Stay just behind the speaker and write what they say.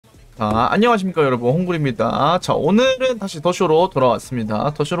안녕하십니까 여러분, 홍구리입니다. 자, 오늘은 다시 더쇼로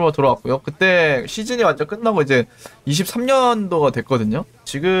돌아왔습니다. 더쇼로 돌아왔고요. 그때 시즌이 완전 끝나고 이제 23년도가 됐거든요.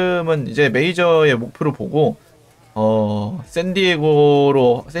 지금은 이제 메이저의 목표를 보고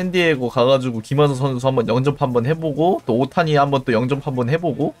샌디에고 가가지고 김하성 선수 한번 영접 한번 해보고, 또 오타니 한번 또 영접 한번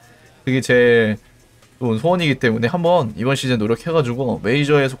해보고, 그게 제 소원이기 때문에 한번 이번 시즌 노력해가지고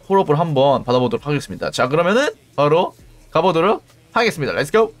메이저에서 콜업을 한번 받아보도록 하겠습니다. 자, 그러면은 바로 가보도록 하겠습니다.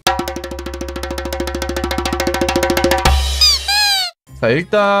 렛츠고! 자,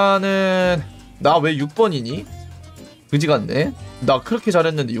 일단은 나 왜 6번이니? 그지 같네. 나 그렇게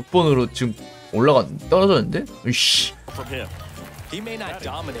잘했는데 6번으로 지금 떨어졌는데? 으이씨.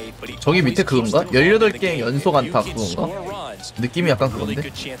 저기 밑에 그건가? 18개 연속 안타 그건가? 느낌이 약간 그건데?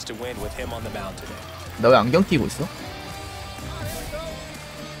 나 왜 안경 끼고 있어?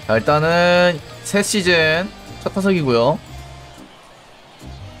 자, 일단은 새 시즌 첫 타석이고요.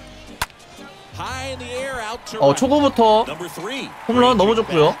 초구부터 홈런 너무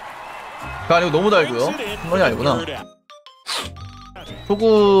좋고요. 그거 아니고 너무 달고요. 홈런이 아니구나.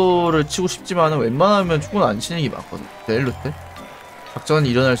 초구를 치고 싶지만은 웬만하면 초구는 안 치는 게 맞거든. 델루 때 작전이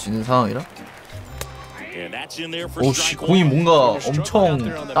일어날 수 있는 상황이라. 오씨, 공이 뭔가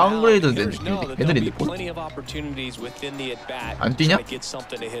엄청 다운그레이드 된 느낌인데 애들인데 뭐? 안 뛰냐?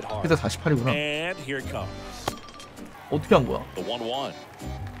 그래도 48이구나. 어떻게 한 거야?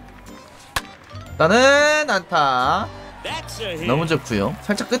 일단은 안타 너무 좋구요.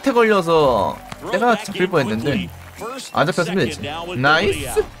 살짝 끝에 걸려서 내가 잡힐 뻔했는데 안 잡혔으면 됐지.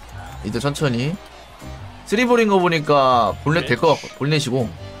 나이스. 이제 천천히 3볼인 거 보니까 볼넷 될 것 같고, 볼넷이고.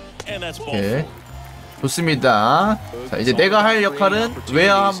 오케이, 좋습니다. 자, 이제 내가 할 역할은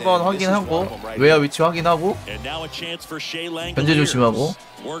외야 한번 확인하고, 외야 위치 확인하고, 견제 조심하고,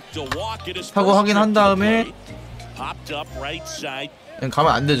 타고 확인한 다음에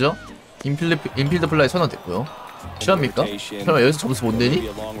가면 안 되죠. 인필드 플라이 선언됐고요. 실합니까? 설마 여기서 점수 못 내니?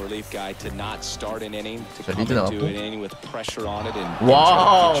 자, 리드 나갔고.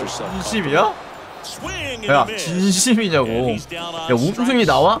 와우, 진심이야? 야, 진심이냐고. 야, 웃음이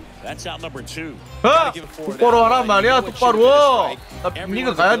나와? 아! 똑바로 하란 말이야, 똑바로. 나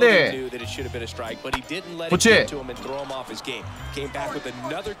빅리그 가야돼. 그렇지.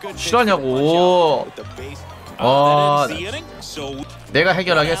 실하냐고. 내가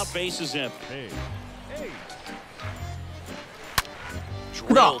해결하겠어.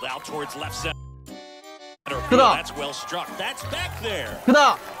 크다. 크다.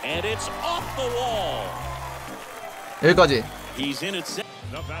 크다. 여기까지.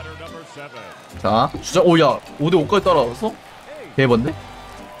 자, 주자. 오야, 5대5까지 따라왔어? 개번데?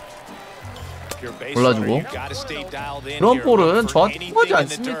 골라주고. 그런 볼은 저한테 통하지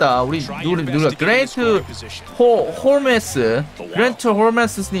않습니다. 우리 누가 그레이트 홀메스님.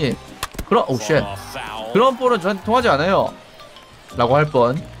 오쉣. 그런 볼은 저한테 통하지 않아요 라고 할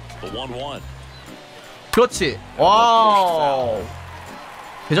뻔. 그렇지. 와우,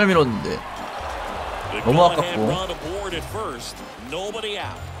 개잘 밀었는데 너무 아깝고.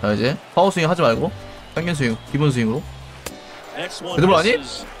 자, 이제 파워 스윙 하지 말고 평균 스윙, 기본 스윙으로. 그대로 아니?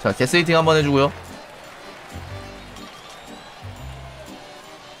 자, 게스레이팅 한번 해주고요.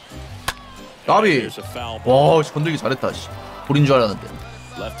 까비. 와, 건들기 잘했다. 씨, 볼인 줄 알았는데.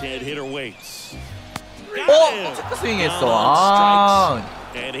 체크 스윙 했어.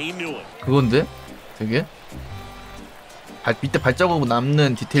 그건데? 되게 밑에 발자국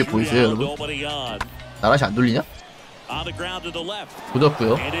남는 디테일 보이세요, 여러분? 나라시 안 돌리냐?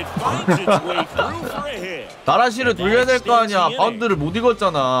 도졌고요. 나라시를 돌려야 될 거 아니야. 바운드를 못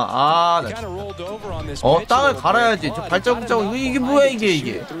익었잖아. 나 땅을 갈아야지. 저 발자국 이게 뭐야,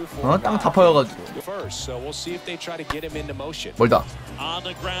 이게. 땅 다 파여가지고. 멀다.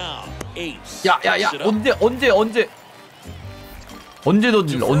 야야야, 언제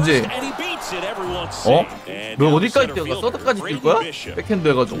던질래? 언제? 너 어디까지 뛰어가? 서드까지 뛸 거야? 백핸드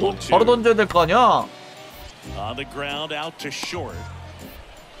해가지고 바로 던져야 될 거 아니야?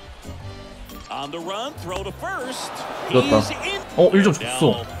 죽었다. 1점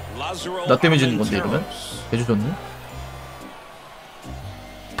줬어. 나 때문에 지는 건데 이러면? 해주셨네.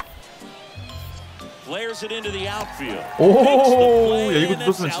 야, 이거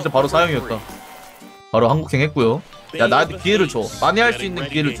들었으면 진짜 바로 사형이었다. 바로 한국행 했고요. 야, 나한테 기회를 줘. 만회할 수 있는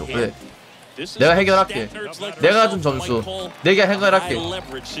기회를 줘. 그래, 내가 해결할게. 내가 준 점수 내가 해결할게.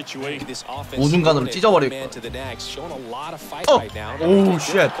 우중간으로 찢어버릴 거야. 오우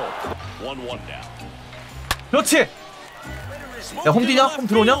쉣. 그렇지. 야, 홈 뛰냐? 홈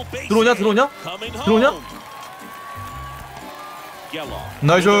들어오냐?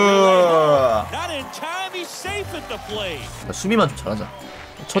 나이스. 야, 수비만 좀 잘하자.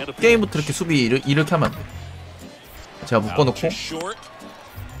 첫 게임부터 이렇게 수비 이렇게 하면 안 돼. 제가 묶어놓고.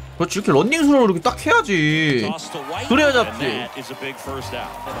 그렇지, 이렇게 런닝수로 이렇게 딱 해야지. 그래야 잡지.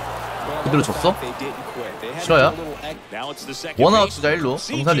 그대로 줬어? 싫어요? 원아웃 주자 1루.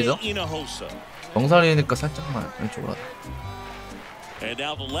 정살이죠? 정살이니까 살짝만 왼쪽으로 하자.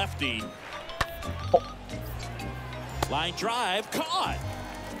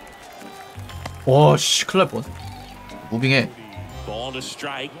 와, 씨, 큰일 날 뻔. 무빙해.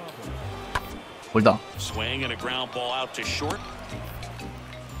 멀다.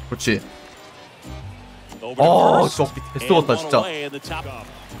 그렇지. 아, 진짜 개썩었다 진짜.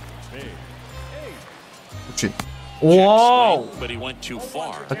 그렇지. 와우.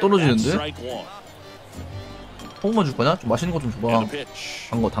 잘 떨어지는데? 호흡만 줄 거냐? 좀 맛있는 거 좀 줘봐.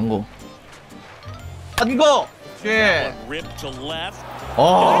 단 거. 그렇지.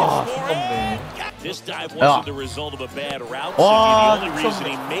 아, 싱겁네. 야. 와,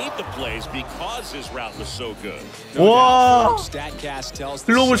 와.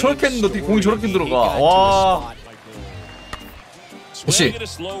 글로벌 저렇게 했는데 어떻게 공이 저렇게 들어가. 와. 그렇지.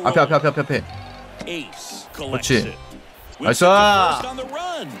 앞에. 그렇지. 나이스.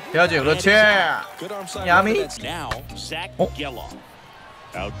 해야지. 그렇지. 야미.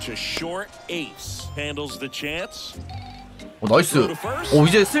 나이스.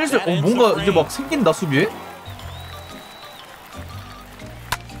 이제 슬슬 뭔가 이제 막 생긴다 수비에.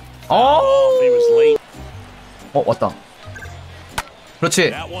 왔다.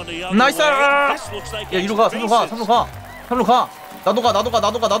 그렇지. 나이스. 야, 이리로 가. 3루 가.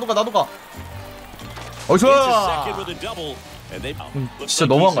 나도 가. 어이스. 진짜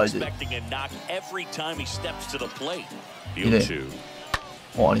너무한 거 알지? 이네.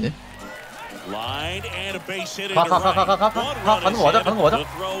 아니네. 가. 가는 거 맞아?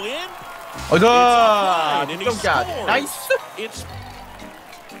 어이스. 나이스.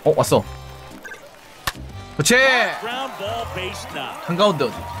 왔어. 그렇지. 한가운데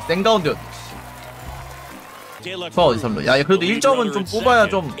어디? 생가운데 어디? 어디 삼루? 야, 그래도 1점은 좀 뽑아야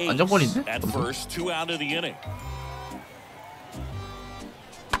좀 안정권인데?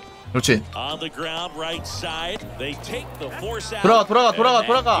 그렇지.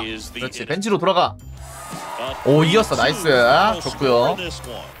 돌아가. 그렇지. 벤치로 돌아가. 오, 이겼어. 나이스. 좋고요.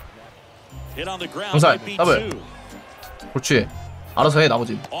 정살 더블. 그렇지. 알아서 해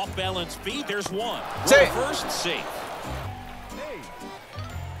나머지. 세.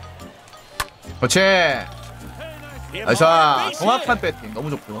 그렇지. 나이스. 정확한 배팅 너무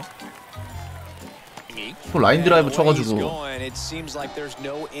좋고요. 또 라인 드라이브 쳐가지고.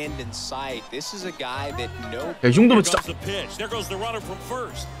 야, 이 정도면 진짜.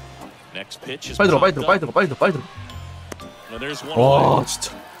 빨리 들어. 와,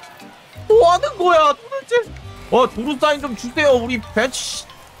 진짜. 뭐 하는 거야 도대체. 도루 사인 좀 주세요 우리 벤치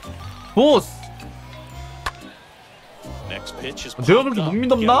보스. 내가 그렇게 못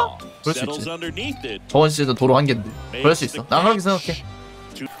믿었나? 그럴 수 있지. 저번 시즌 도루 한 개인데 그럴 수 있어. 난 그렇게 생각해.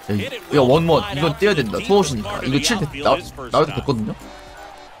 야, 원원 이건 떼야 된다. 투아웃이니까 이거 7대 나올 때 됐거든요.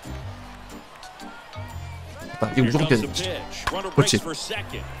 이거 무조건 떼야 돼. 그렇지.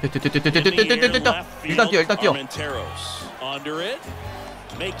 일단 뛰어.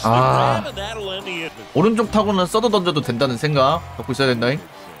 오른쪽 타고는 써도 던져도 된다는 생각 갖고 있어야 된다잉.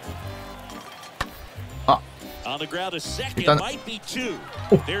 일단.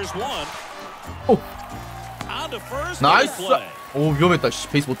 나이스. 오, 위험했다.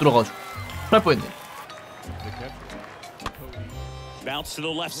 베이스 못 들어가가지고 큰일 날 뻔했네.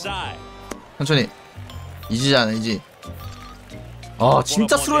 천천히. 이지잖아 이지.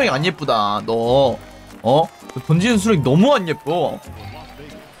 진짜 스로잉 안 예쁘다. 너 던지는 스로잉 너무 안 예뻐.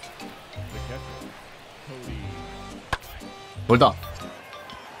 멀다.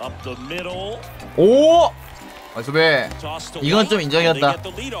 오! 수배. 이건 좀 인정이었다.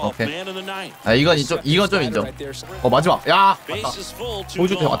 오케이. 이건 좀 인정. 마지막. 야, 맞다.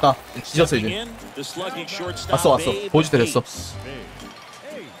 보여줄 때 왔다. 뒤졌어 이제. 왔어. 보여줄 때 됐어.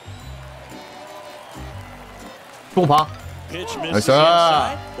 보고 봐. 나이스.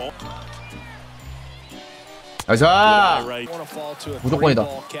 무조건이다.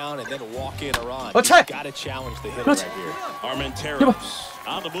 그렇지. 해봐.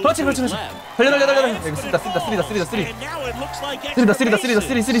 그렇지. 달려. 여기 쓰리다.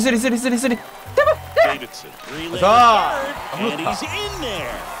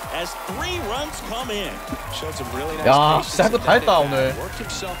 야, 진짜 할 거 다 했다 오늘.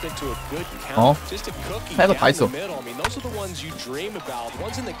 할 거 다 했어.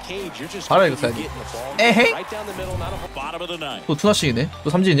 바로 이거 써야지. 에헤이. 또 투나씩이네. 또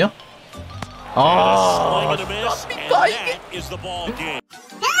삼진이냐? 뭡니까 이게?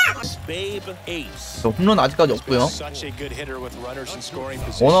 저 홈런 아직까지 없고요.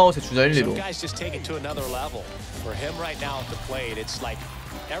 원아웃에 주자 1, 2루.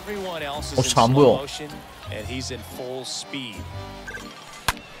 잘 안 보여.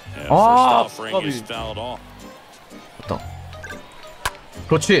 아, 까비. 됐다.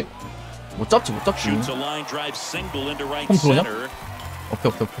 그렇지. 못 잡지. 홈 들어오냐?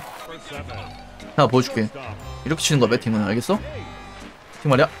 오케이. 하나 보여줄게. 이렇게 치는 거야, 배팅은. 알겠어? 배팅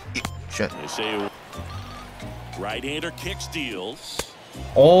말이야. 쉣.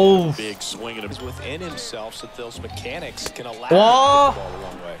 오우.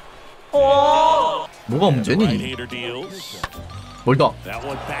 와. 뭐가 문제니? 멀다.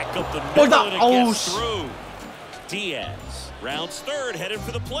 아우 씨.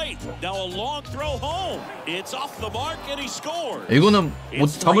 이거는 못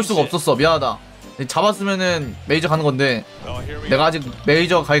잡을 수가 없었어. 미안하다. 잡았으면은 메이저 가는 건데 내가 아직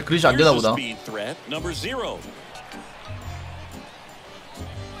메이저 갈 그릇이 안 되나 보다.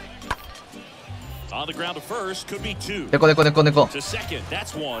 내꺼.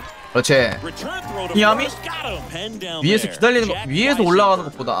 그렇지. 이하미 위에서 기다리는 거, 위에서 올라가는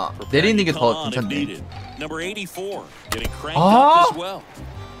것보다 내리는 게 더 괜찮네. 아,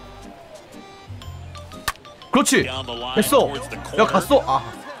 그렇지. 됐어. 야, 갔어. 아.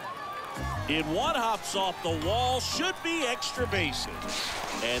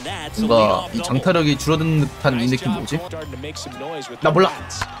 뭔가 이 장타력이 줄어드는 듯한 이 느낌 뭐지? 나 몰라.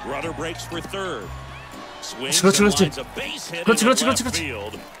 그렇지.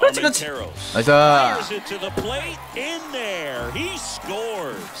 나이스.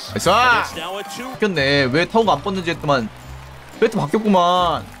 바뀌었네. 왜 타구가 안 뻗는지 했더만 배트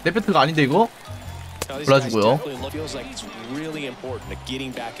바뀌었구만. 내 배트가 아닌데 이거?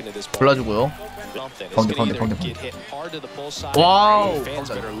 골라주고요. 가운데. 와우.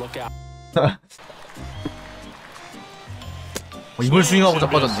 이걸 스윙하고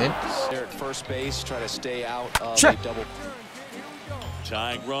자빠졌네. 쉣!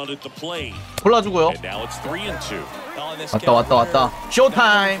 골라주고요. 왔다.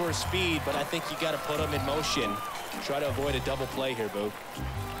 쇼타임.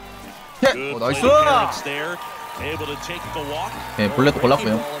 나이스. 네, 볼넷도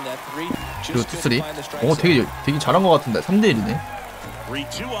골랐고요. 그리고 투쓰리. 오, 되게 잘한 것 같은데. 3대1이네.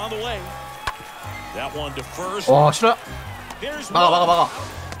 와, 싫어. 막아.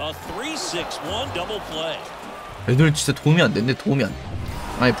 애들 진짜 도움이 안 됐네.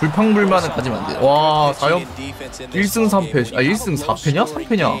 아니, 불평불만은 가지면 안 돼. 와, 4연 1승 3패. 아, 1승 4패냐?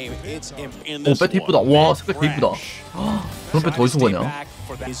 3패냐? 오, 배트 이쁘다. 와, 색깔 되게 이쁘다. 그런 배트 어디서 거냐?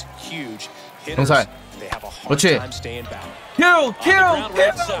 경살. 그렇지. 킬.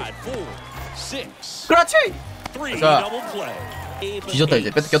 그렇지. 자, 뒤졌다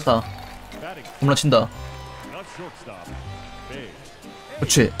이제. 배트 꼈다. 홈런 친다.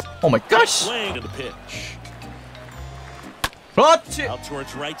 그렇지. 오 마이 갓. 그렇지.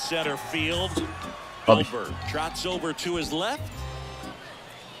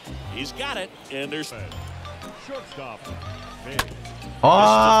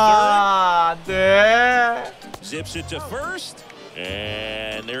 아, 네.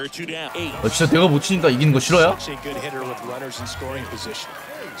 진짜 내가 못 치니까 이기는 거 싫어요?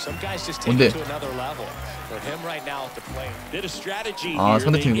 뭔데? 아,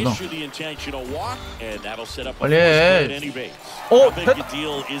 상대팀이구나. 빨리 해. 됐다.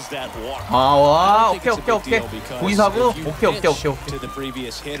 아, 와, 오케이. 고기사고? 오케이.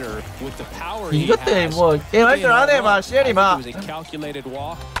 이겼대. 뭐 게임 할 줄 아네. 마 시엘이 마.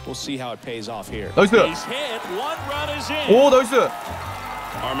 나이스. 오, 나이스.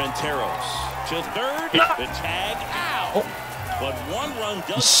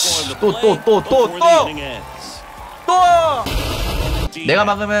 또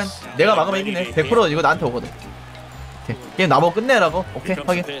내가 막으면 이기네. 100% 이거 나한테 오거든. 오케이. 게임 나보고 끝내라고. 오케이,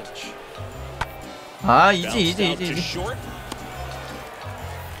 확인. 아, 이지.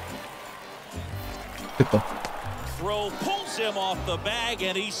 됐다.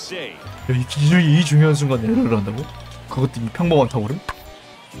 이 중요한 순간 에러를 한다고? 그것도 이 평범한 타구를?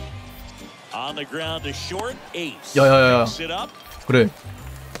 야야야. 그래.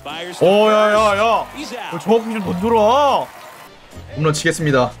 야야야. 정확히 좀 던져라. 홈런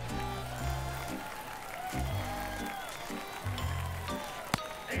치겠습니다.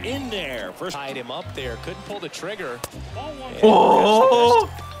 와.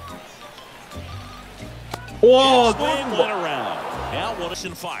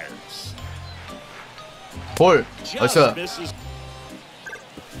 볼. 나이스.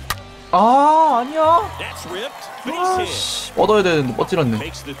 아, 아니야. 아씨, 뻗어야 되는데 뻗질렀네.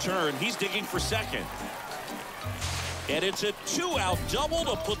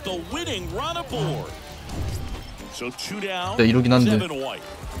 네, 이러긴 한데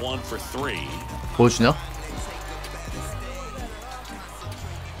보여주냐?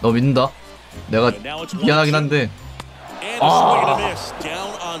 너 믿는다. 내가 미안하긴 한데 아,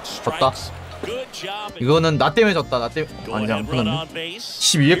 졌다. 이거는 나 때문에 졌다. 나 때문에. 아니야, 안 끝났네.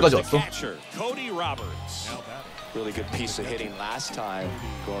 12회까지 왔어.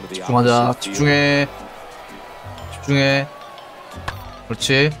 집중하자. 집중해. 집중해.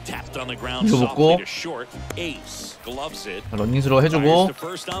 그렇지. 이거 먹고 런닝스로 해주고.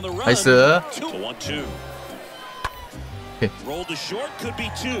 나이스. 오케이.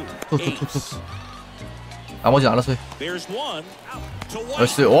 툭툭툭툭. 나머지는 알아서 해.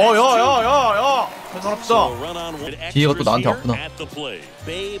 나이스. 야야야야. 잘했다. 기회가 또 나한테 왔구나.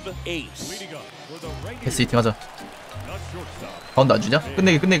 패스 히팅 하자. 가운데 안 주냐?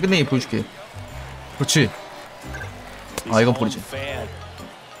 끝내기 보여줄게. 그렇지. 아, 이건 볼이지.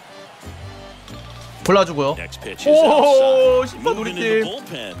 골라주고요. 오, 심판 우리 팀.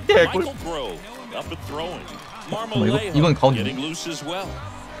 개꿀. 이건 가운데.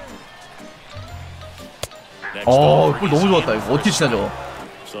 골 너무 좋았다. 이거 어떻게 치냐 저거.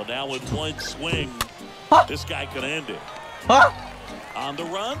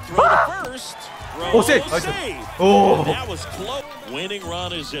 오, 세이브. 나이스. 오.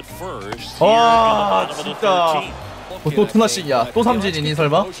 와, 진짜. 또 투나씩이야. 또 삼진이니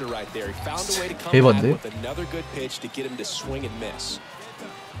설마? 대박인데?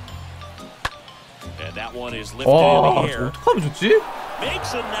 와, 어떡하면 좋지?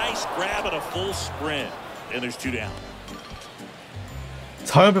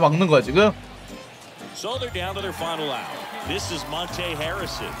 4연패 막는 거야 지금?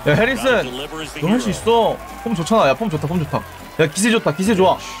 야, 해리슨, 너 할 수 있어. 폼 좋잖아. 야, 폼 좋다. 야, 기세 좋다. 기세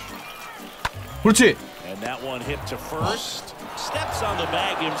좋아. 그렇지.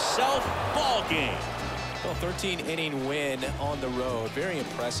 Well, 13-inning win on the road. Very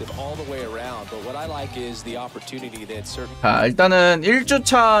impressive all the way around. But what I like is the opportunity that certain. 자, 일단은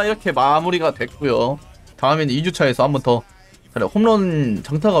 1주차 이렇게 마무리가 됐고요. 다음에는 2주차에서 한번 더. 그래, 홈런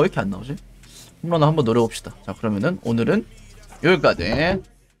장타가 왜 이렇게 안 나오지? 홈런을 한번 노려봅시다. 자, 그러면은 오늘은 여기까지.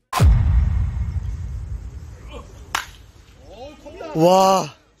 와.